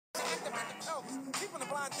pelvis. Keeping the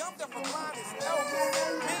blind dumb, deaf, and blind is Elvis.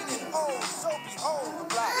 Meaning old, so behold the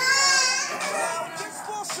block. Now, this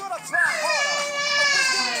fool should have tried harder. But we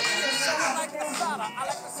give it to so I like Masada. I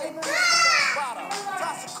like to say Bada,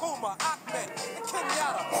 Tasakuma, Ahmed, and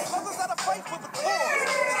Kenyatta. Brothers that are fight for the cause. And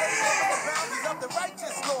they live in the boundaries of the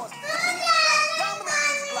righteous laws. To be dominant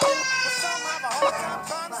is black. But some have a hard time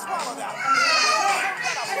trying to swallow that. Some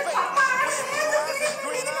that are fake. With blue eyes and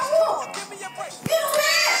green eyes. Come on, give me a break.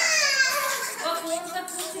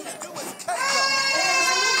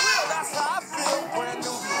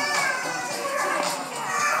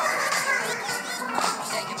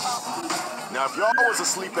 Now, if y'all was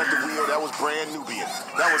asleep at the wheel, that was brand Nubian.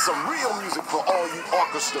 That was some real music for all you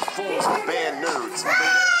orchestra fools and band nerds.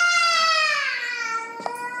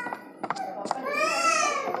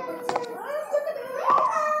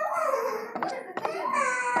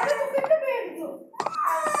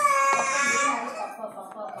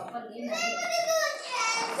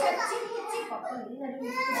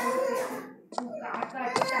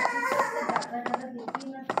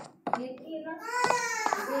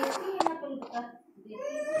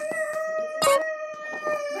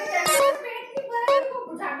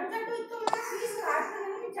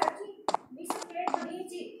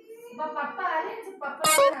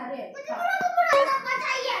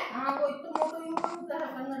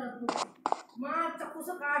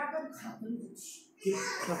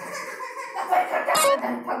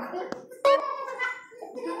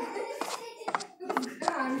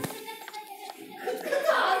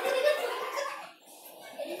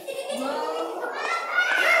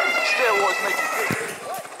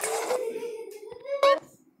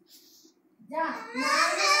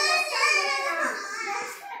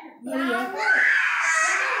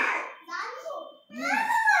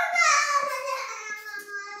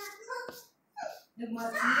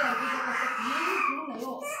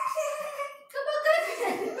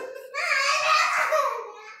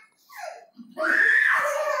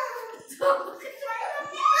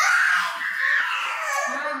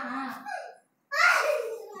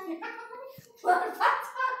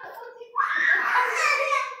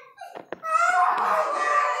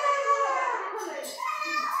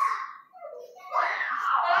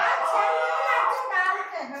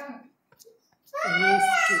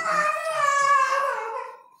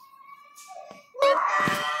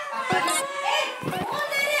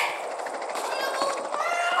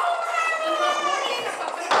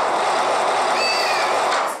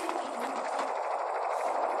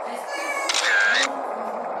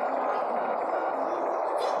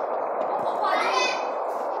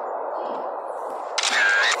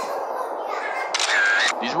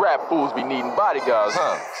 These rap fools be needing bodyguards,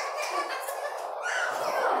 huh?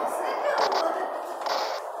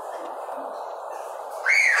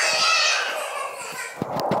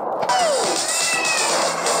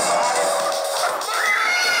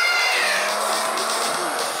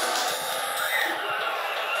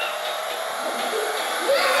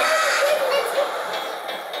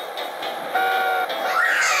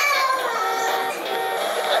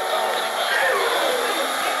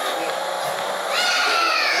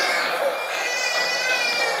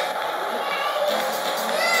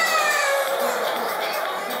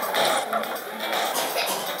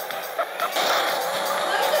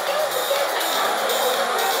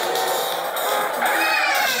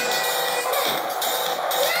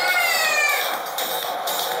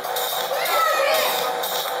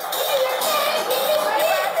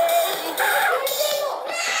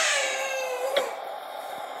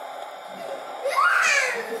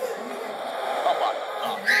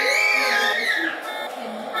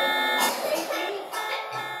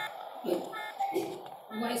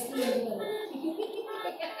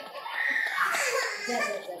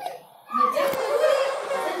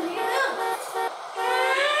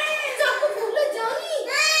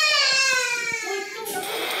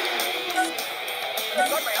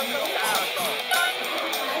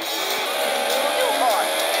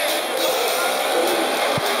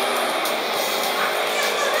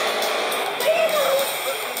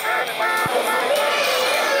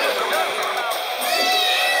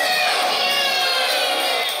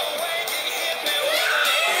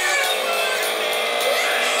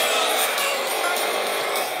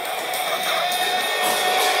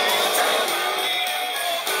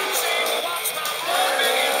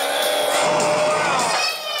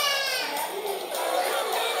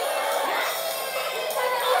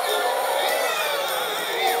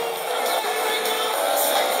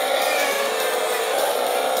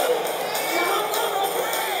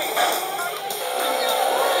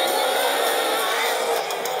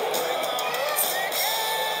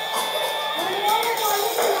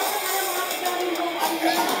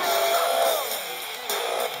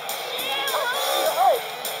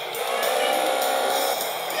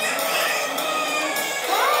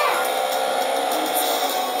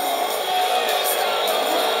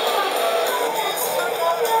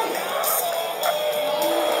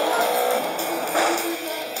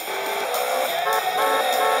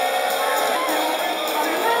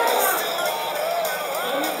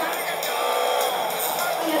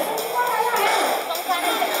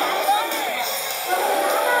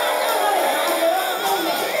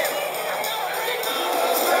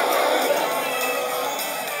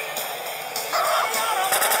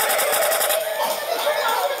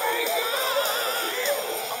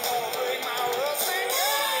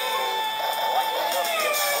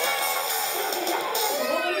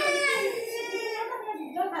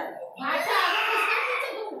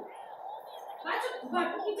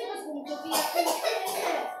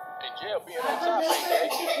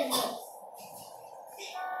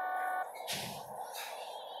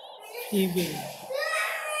 eBay.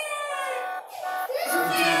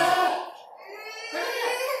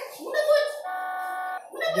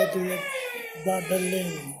 That is about the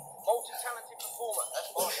lane. Multi-talented performer,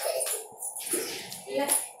 that's awesome.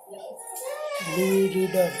 Louis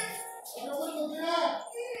Reader.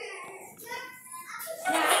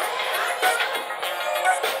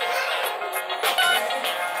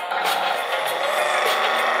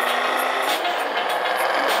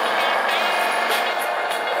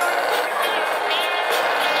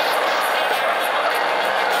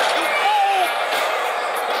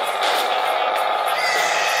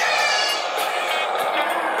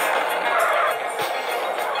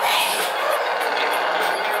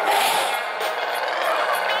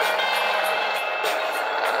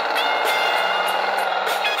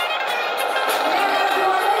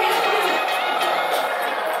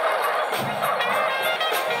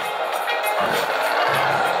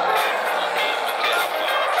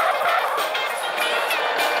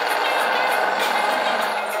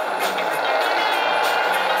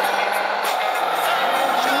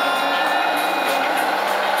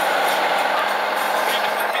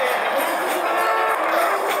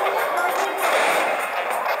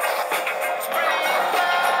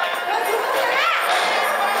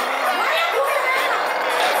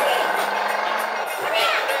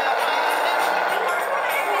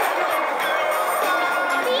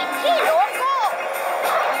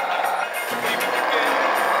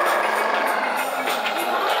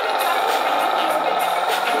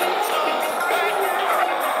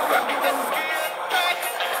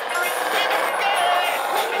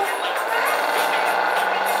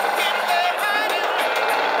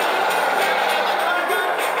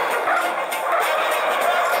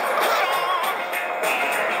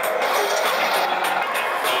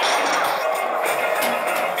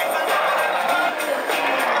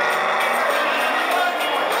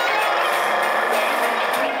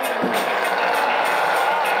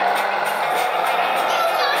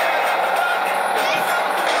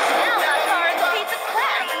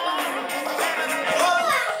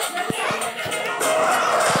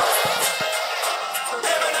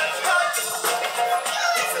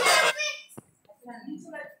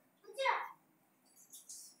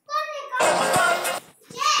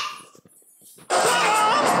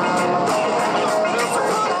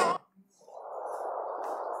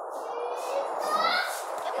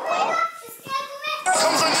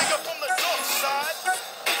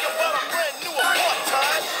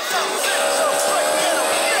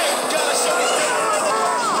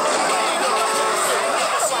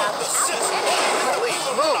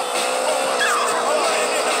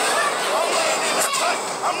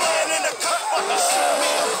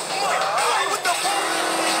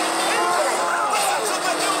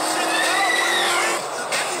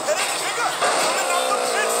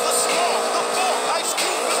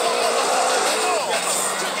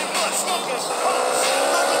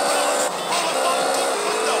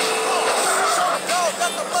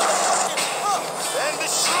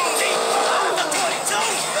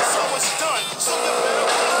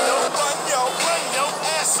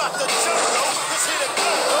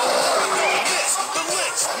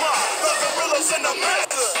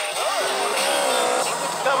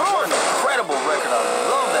 Incredible record. I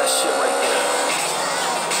love that shit right there.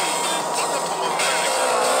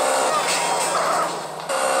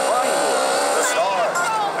 Bollywood, the stars,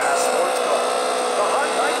 fast sports club, the hot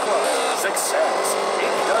nightclubs, success.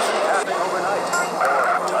 It doesn't happen overnight.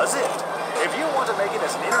 Or does it? If you want to make it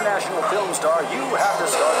as an international film star, you have to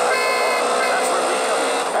start at the bottom. That's where we come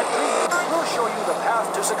in. At Dream, we'll show you the path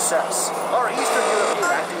to success. Our Eastern European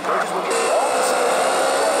acting coaches will give you all the skills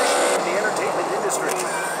for auditioning in the entertainment industry.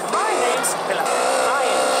 My name's Philip. I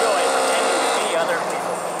enjoy pretending to be other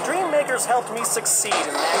people. Dreammakers helped me succeed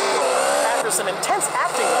in that role. After some intense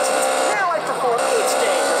acting lessons, now I perform each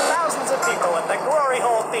day for thousands of people at the Glory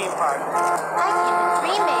Hole theme park. I came to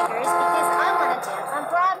Dreammakers because I want to dance on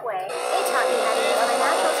Broadway. They taught me how to use my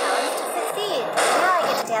natural talents to succeed. Now I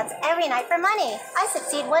get to dance every night for money. I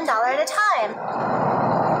succeed $1 at a time.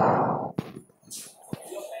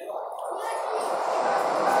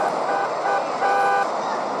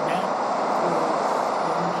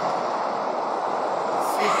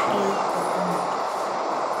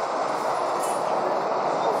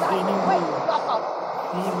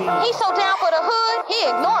 He's so down for the hood, he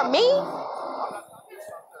ignored me.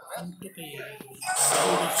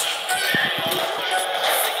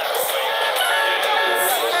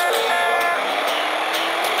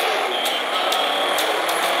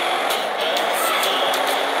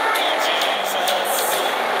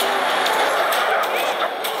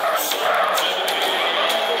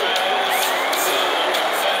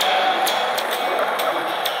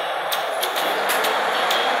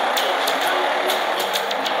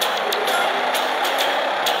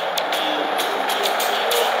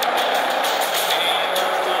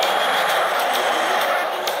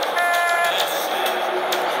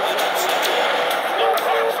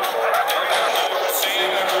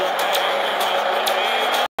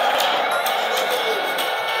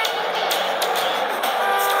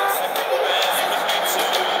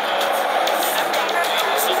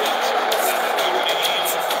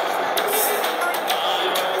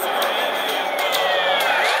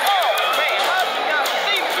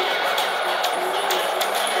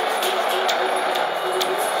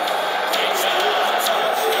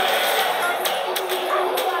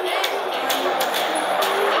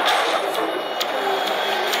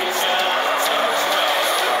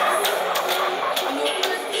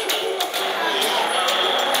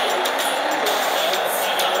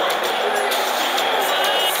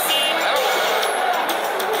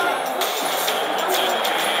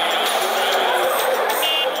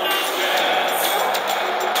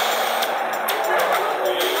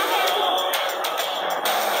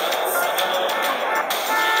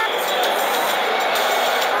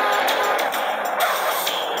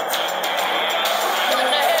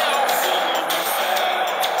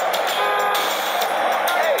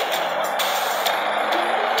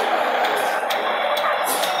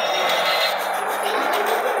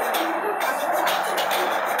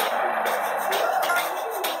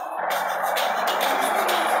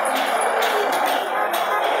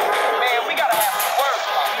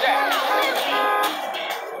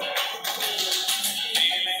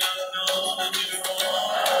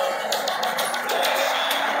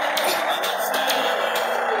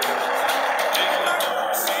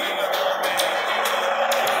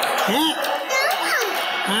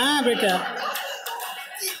 हाँ बेटा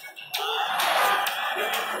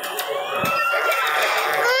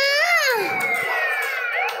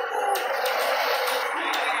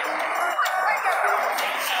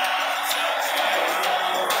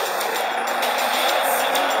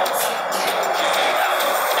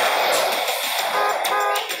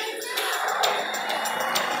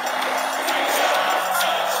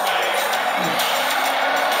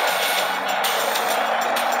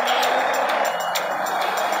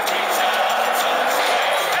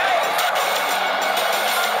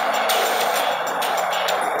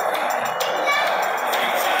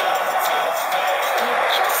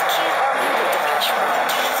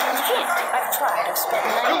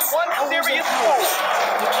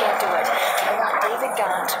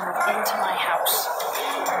Into my house.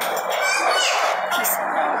 He said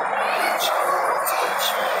no.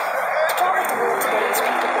 The problem with the world today is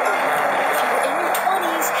people if you were in your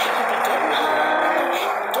 20s, you'd be getting high,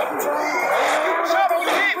 getting drunk, you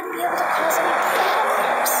wouldn't be able to cause any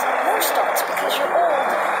problems. War starts because you're old,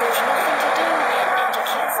 there's nothing to do, and you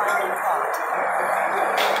can't find any thought.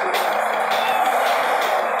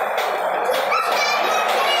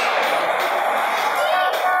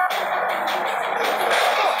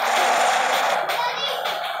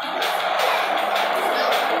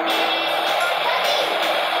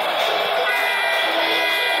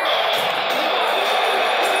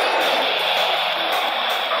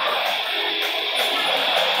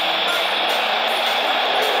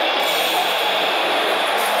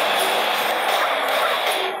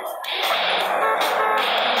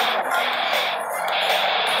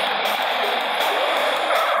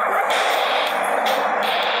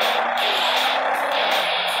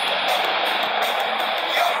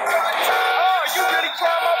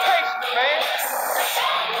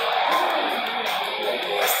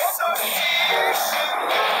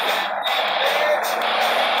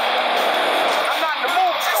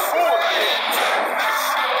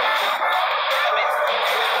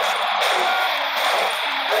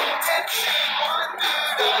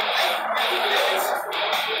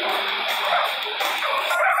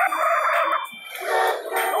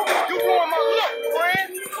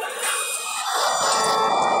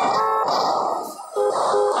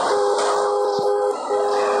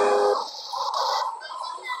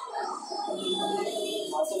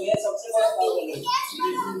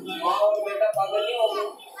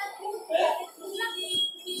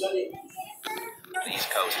 Please,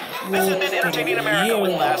 Coast. Visit Mid-Entertainment America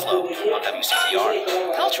with Laszlo on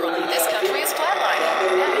WCCR. Culturally, this country is flatlining.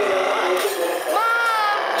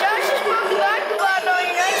 Mom! Josh just broke the basketball on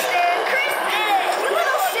your nightstand. Kristen! You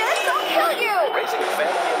little shit! I'll kill you! Raising a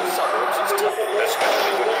family in the suburbs is tough,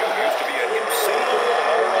 especially when you used to be a hip single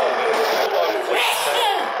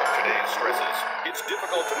today's stresses. It's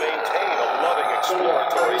difficult to maintain a loving,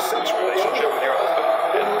 exploratory sex relationship with your husband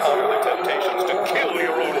and counter the temptations to kill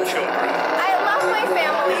your own children. I love my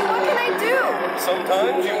family. What can I do?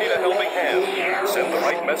 Sometimes you need a helping hand. Send the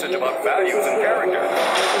right message about values and character.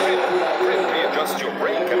 Grin readjusts your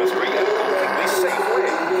brain chemistry in a completely safe way.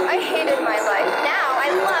 I hated my life. Now I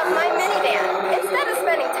love my minivan. Instead of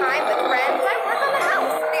spending time with friends, I work on the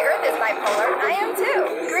house. The earth is bipolar. I am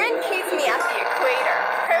too. Grin keeps me at the equator.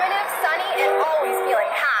 Primitive, sunny, and always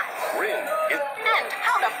feeling hot. Grin is... And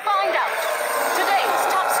how to find out. Today's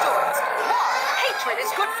top stories. War, hatred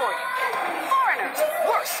is good for you. Foreigners,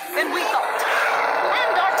 worse than we thought.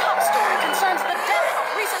 And our top story concerns the death of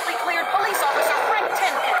recently cleared police officer Frank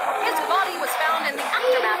Tenpenny. His body was found in the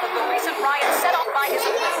aftermath of the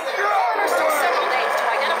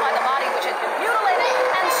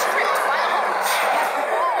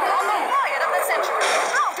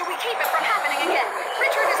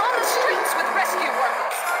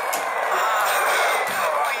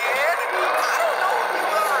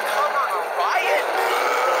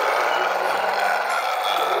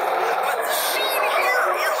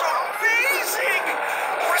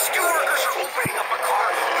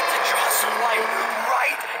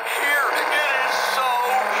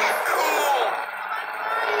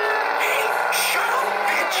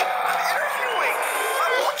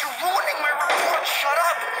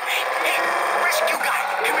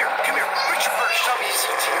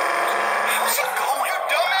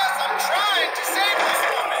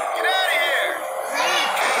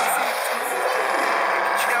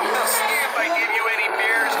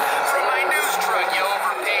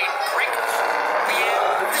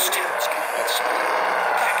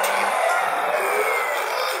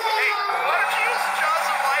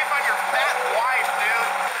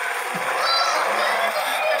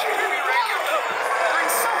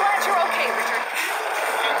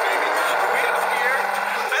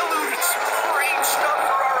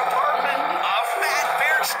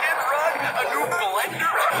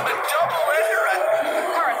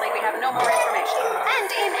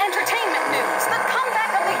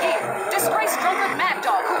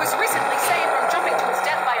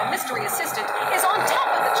factory assistant, is on top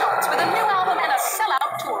of the charts with a new album and a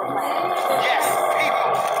sellout tour planned. Yes,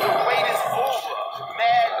 people, the wait is over.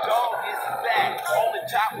 Mad Dog is back on the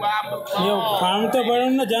top where I belong. ये काम तो बड़ा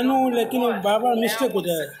ना जानू लेकिन बाबा mistake हो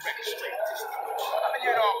जाए.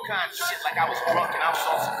 Shit like I was drunk and I was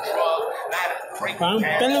on some drugs and I had a break. काम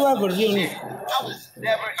पहले बार बढ़ गई उन्हें. I was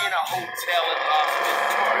never in a hotel in Austin,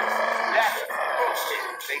 tourists. That's bullshit.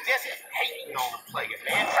 They just hating on the player,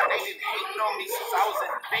 man. They've been hating on me since I was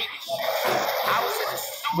in baby shit. I was in the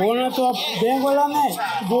studio. बोलना तो आप bank वाला नहीं,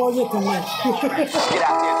 बोल दे तुम्हें. Get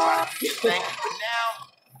out there trying to get things, but now.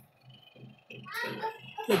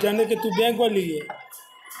 तो जाने के तू बैंक वाली है.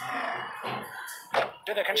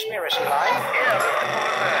 To the conspiracy line? Yeah,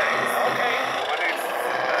 okay.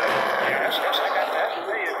 Yes, I got that.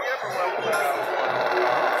 Hey, if you ever went with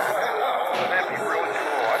that'd be really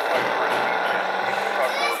cool. I'd like to bring you can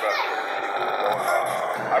talk more about it.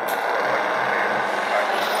 I prefer like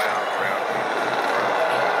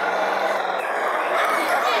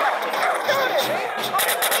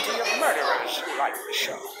Plenty of murderers who like the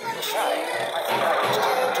show. Besides, I think I can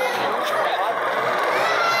start to use my library.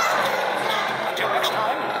 Until next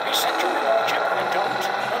time, be set your chip and don't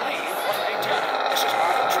believe what they tell you. This is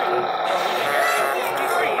Martin True. You're leaving Area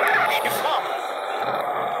 53 if not.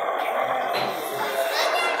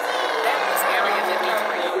 That was Area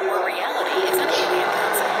 53, where reality is an alien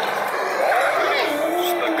concept.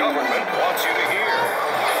 The government wants you to hear.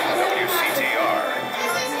 WCTR.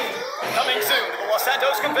 Coming soon to the Los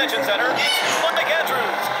Santos Convention Center, Mike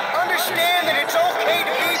Andrews. Understand that it's okay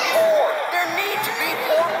to be poor. There need to be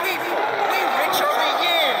poor people. We rich are the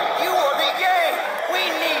yin. You are the yang. We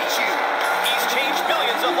need you. He's changed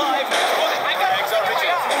millions of lives. Thanks,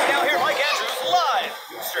 now hear Mike Andrews live.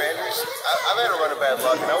 Mr. Andrews, I've had a run of bad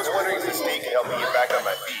luck, and I was wondering if this tea can help me get back on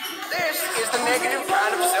my feet. This is the negative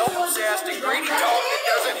kind of self-obsessed and greedy talk that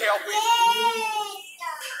doesn't help me.